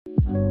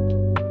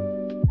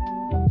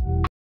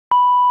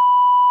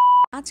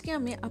আজকে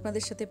আমি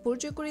আপনাদের সাথে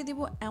পরিচয় করে দিব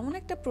এমন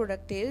একটা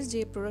প্রোডাক্টের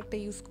যে প্রোডাক্টটা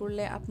ইউজ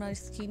করলে আপনার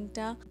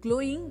স্কিনটা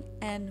গ্লোয়িং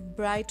অ্যান্ড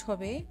ব্রাইট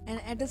হবে and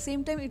at the same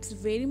time it's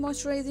very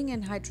moisturising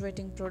and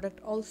hydrating product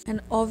also and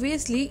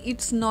obviously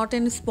it's not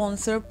an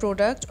sponsor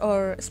product or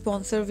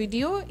sponsor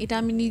video. এটা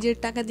আমি নিজের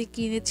টাকা দিয়ে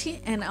কিনেছি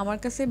অ্যান্ড আমার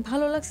কাছে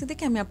ভালো লাগছে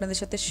দেখে আমি আপনাদের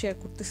সাথে শেয়ার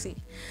করতেছি।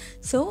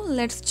 So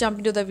let's jump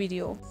into the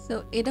video. So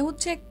এটা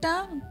হচ্ছে একটা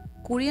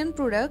কোরিয়ান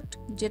প্রোডাক্ট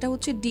যেটা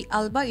হচ্ছে D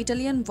Alva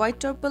Italian white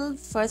টার্পল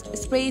first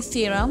spray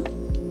serum.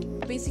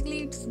 Basically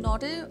it's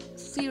not a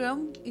serum,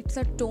 it's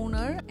a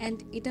toner and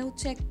এটা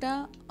হচ্ছে একটা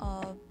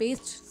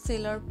best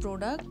seller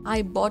product. I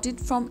bought it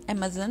from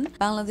Amazon.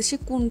 বাংলাদেশে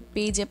কোন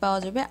পেজে পাওয়া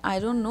যাবে আই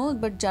ডোন্ট নো,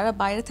 বাট যারা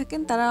বাইরে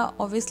থাকেন তারা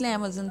অবভিয়াসলি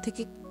অ্যামাজন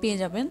থেকে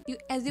পেয়ে যাবেন।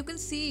 অ্যাজ ইউ ক্যান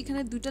সি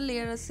এখানে দুইটা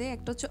লেয়ার আছে,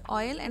 একটা হচ্ছে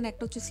অয়েল অ্যান্ড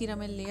একটা হচ্ছে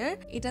সিরামের লেয়ার।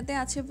 এটাতে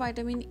আছে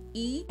ভাইটামিন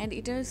ই অ্যান্ড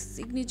এটার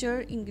সিগনেচার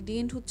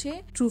ইনগ্রিডিয়েন্ট হচ্ছে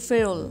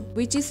ট্রুফেরল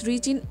which is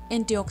rich in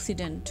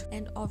antioxidant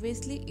and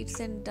obviously it's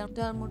an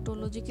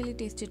dermatologically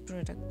tested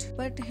product.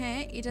 But হ্যাঁ,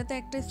 এটাতে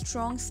একটা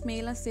স্ট্রং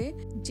স্মেল আছে।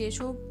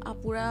 যেসব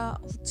আপুরা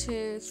হচ্ছে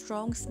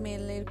স্ট্রং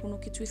স্মেলের কোনো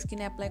কিছু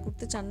স্কিনে অ্যাপ্লাই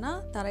করতে চান না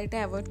তারা এটা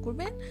অ্যাভয়েড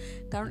করবেন,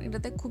 কারণ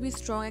এটাতে খুবই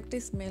স্ট্রং একটা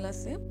স্মেল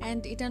আছে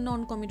অ্যান্ড এটা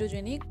নন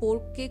কমিডোজেনিক,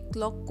 পোরকে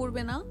ক্লগ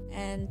করবে না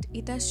অ্যান্ড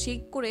এটা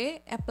শেক করে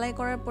অ্যাপ্লাই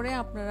করার পরে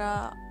আপনারা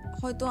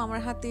হয়তো আমার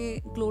হাতে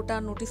গ্লোটা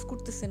নোটিস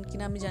করতেছেন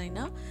কিনা আমি জানি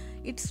না।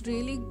 It's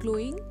really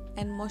glowing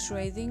and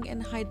moisturising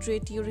and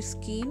hydrate your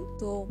skin.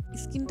 তো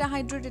স্কিনটা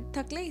হাইড্রেটেড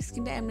থাকলে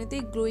স্কিনটা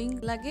এমনিতেই গ্লোয়িং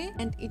লাগে।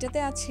 অ্যান্ড এটাতে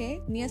আছে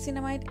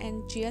niacinamide and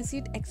chia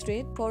seed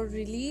extract for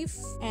relief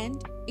and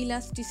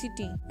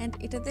elasticity. And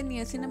এটাতে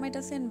নিয়াসিনামাইড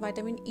আছে অ্যান্ড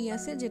ভাইটামিন ই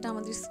আছে যেটা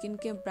আমাদের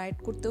স্কিনকে ব্রাইট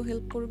করতেও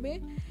হেল্প করবে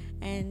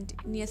অ্যান্ড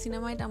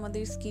নিয়াসিনামাইড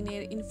আমাদের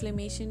স্কিনের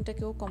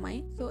ইনফ্লেমেশনটাকেও কমায়।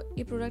 তো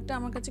এই প্রোডাক্টটা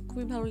আমার কাছে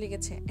খুবই ভালো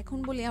লেগেছে। এখন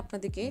বলি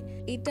আপনাদেরকে,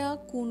 এটা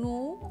কোনো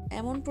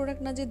এমন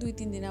প্রোডাক্ট না যে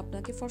 2-3 দিনে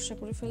আপনাকে ফর্সা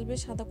করে ফেলবে,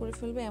 সাদা করে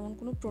ফেলবে, এমন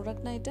কোনো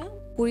প্রোডাক্ট না এটা।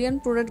 কোরিয়ান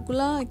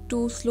প্রোডাক্টগুলো একটু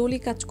স্লোলি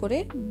কাজ করে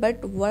বাট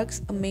ওয়ার্কস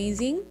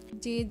অ্যামেজিং।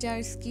 যে যার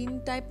স্কিন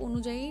টাইপ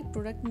অনুযায়ী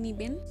প্রোডাক্ট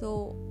নিবেন। তো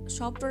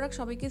সব প্রোডাক্ট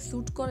সবাইকে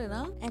স্যুট করে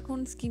না, এখন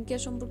স্কিন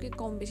কেয়ার সম্পর্কে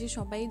কম বেশি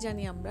সবাই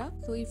জানি আমরা।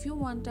 So if you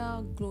want a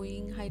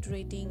glowing,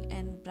 hydrating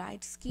and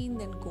bright skin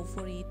then go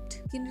for it.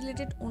 Skin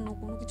related অন্য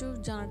কোনো কিছু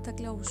জানার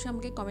থাকলে অবশ্যই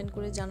আমাকে কমেন্ট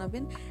করে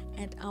জানাবেন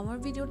অ্যান্ড আমার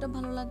ভিডিওটা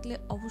ভালো লাগলে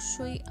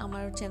অবশ্যই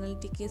আমার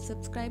চ্যানেলটিকে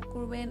সাবস্ক্রাইব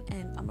করবেন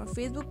অ্যান্ড আমার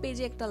ফেসবুক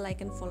পেজে একটা লাইক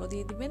অ্যান্ড ফলো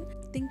দিয়ে দিবেন।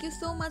 Thank you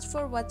so much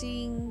for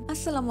watching.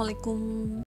 আসসালামু আলাইকুম।